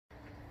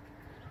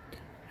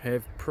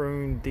have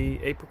pruned the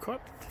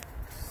apricot,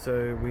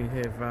 so we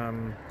have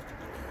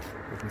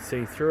you can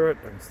see through it.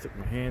 I can stick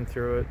my hand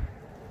through it.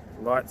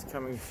 Light's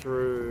coming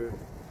through,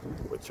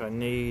 which I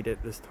need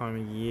at this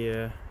time of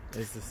year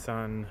as the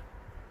sun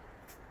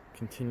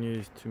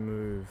continues to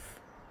move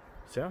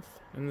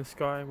south in the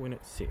sky when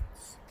it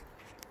sets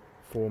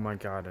for my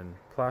garden.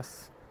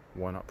 Plus,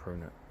 why not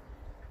prune it?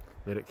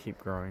 Let it keep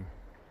growing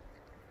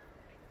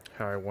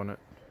how I want it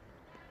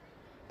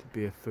to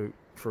bear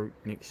fruit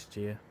next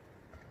year.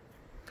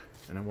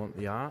 And I want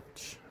the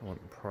arch, I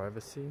want the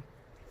privacy.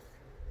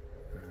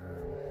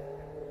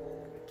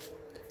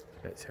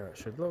 That's how it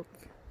should look.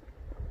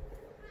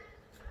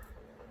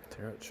 That's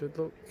how it should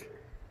look.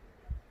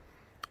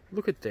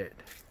 Look at that.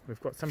 We've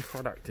got some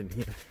product in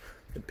here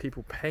that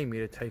people pay me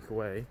to take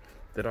away,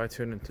 that I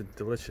turn into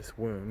delicious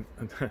worms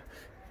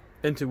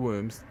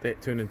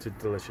that turn into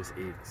delicious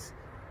eggs.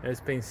 And it's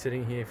been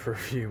sitting here for a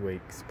few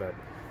weeks, but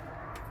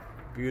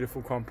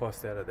beautiful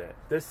compost out of that.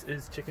 This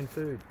is chicken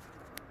food,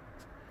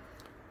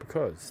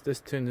 because this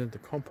turns into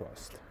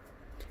compost.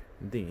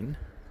 And then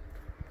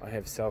I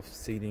have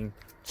self-seeding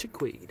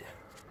chickweed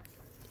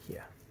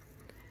here,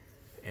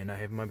 and I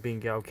have my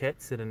Bengal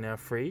cats that are now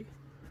free.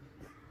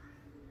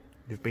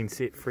 You've been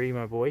set free,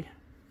 my boy,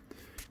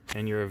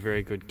 and you're a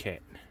very good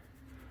cat.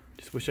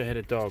 Just wish I had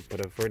a dog,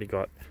 but I've already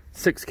got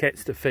 6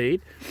 cats to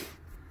feed.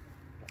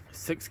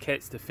 6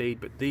 cats to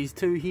feed, but these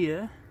 2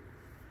 here,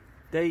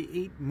 they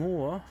eat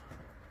more.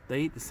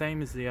 They eat the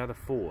same as the other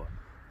 4.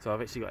 So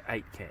I've actually got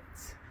 8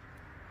 cats.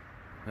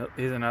 Oh,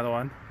 here's another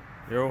one.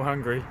 They're all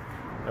hungry.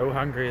 They're all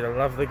hungry. They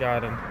love the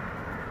garden.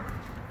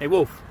 Hey,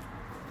 Wolf.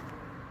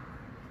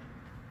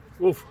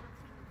 Wolf.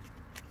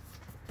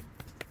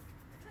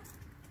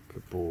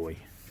 Good boy.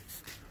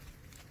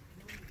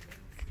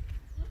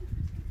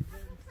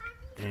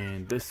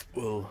 And this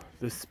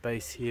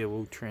space here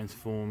will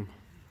transform.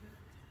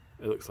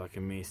 It looks like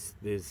a mess.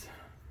 There's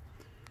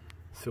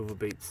silver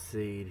beet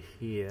seed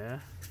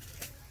here.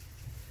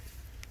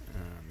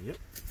 Yep.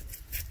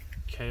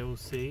 Kale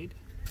seed.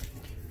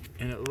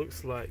 And it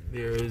looks like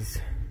there is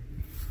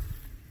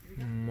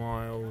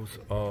miles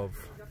of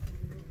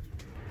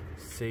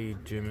seed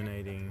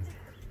germinating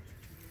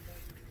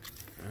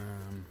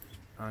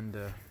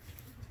under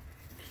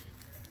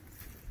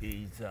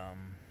these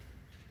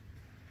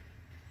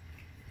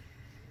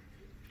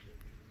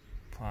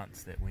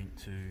plants that went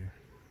to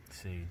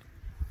seed.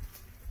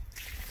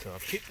 So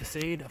I've kept the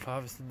seed, I've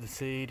harvested the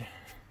seed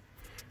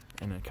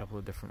in a couple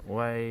of different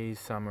ways.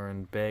 Some are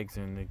in bags,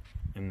 in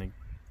the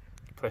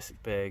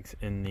plastic bags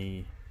in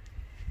the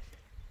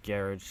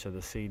garage, so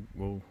the seed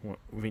will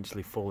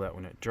eventually fall out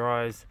when it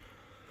dries.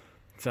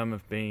 Some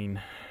have been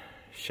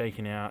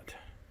shaken out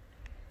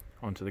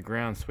onto the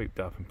ground, swept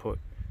up and put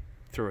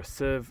through a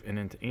sieve and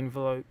into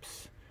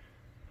envelopes,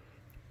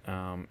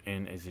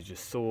 and as you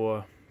just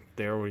saw,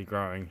 they're already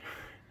growing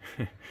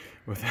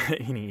without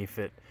any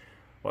effort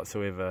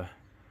whatsoever.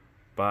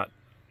 But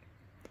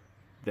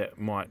that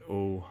might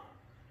all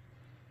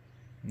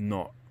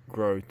not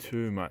grow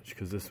too much,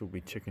 because this will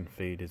be chicken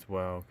feed as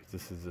well, because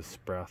this is a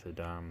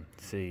sprouted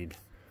seed.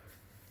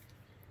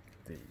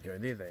 There you go,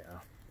 there they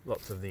are,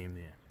 lots of them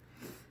there.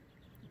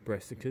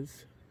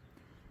 Brassicas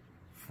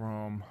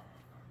from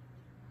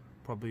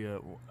probably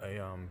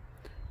one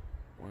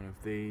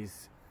of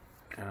these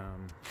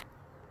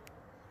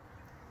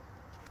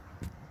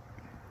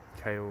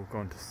kale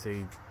gone to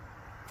seed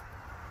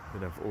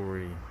that I've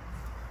already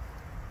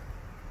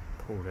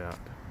pulled out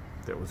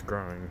that was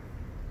growing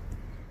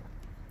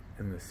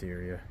in this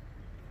area.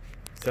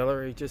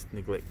 Celery just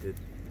neglected.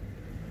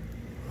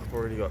 I've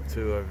already got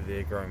 2 over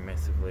there growing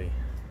massively.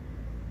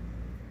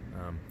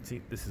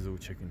 See, this is all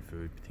chicken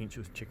food,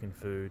 potential chicken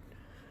food.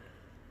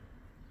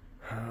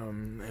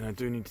 And I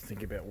do need to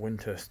think about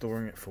winter,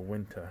 storing it for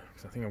winter,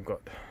 because I think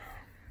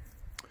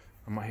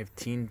I might have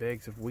 10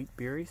 bags of wheat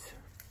berries.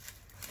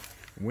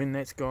 When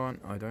that's gone,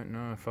 I don't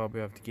know if I'll be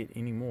able to get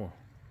any more.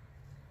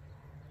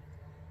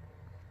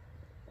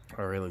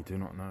 I really do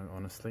not know,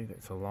 honestly.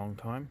 That's a long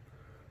time.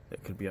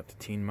 That could be up to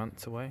 10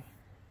 months away.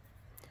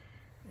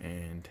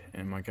 And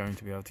am I going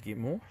to be able to get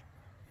more?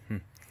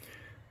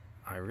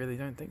 I really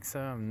don't think so.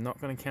 I'm not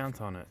going to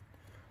count on it.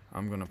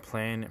 I'm going to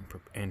plan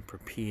and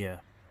prepare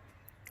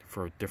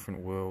for a different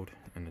world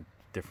and a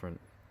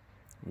different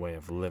way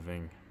of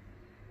living.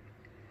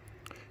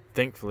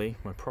 Thankfully,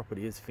 my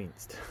property is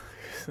fenced.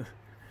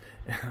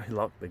 And I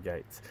locked the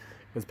gates,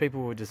 because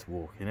people were just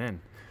walking in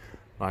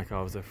like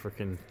I was a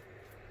freaking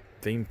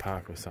theme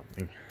park or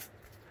something.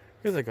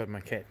 Because I got my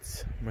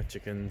cats, my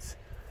chickens,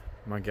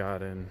 my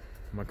garden,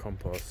 my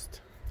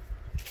compost.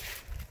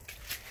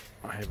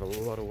 I have a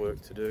lot of work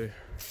to do,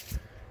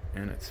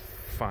 and it's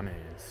fun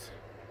as.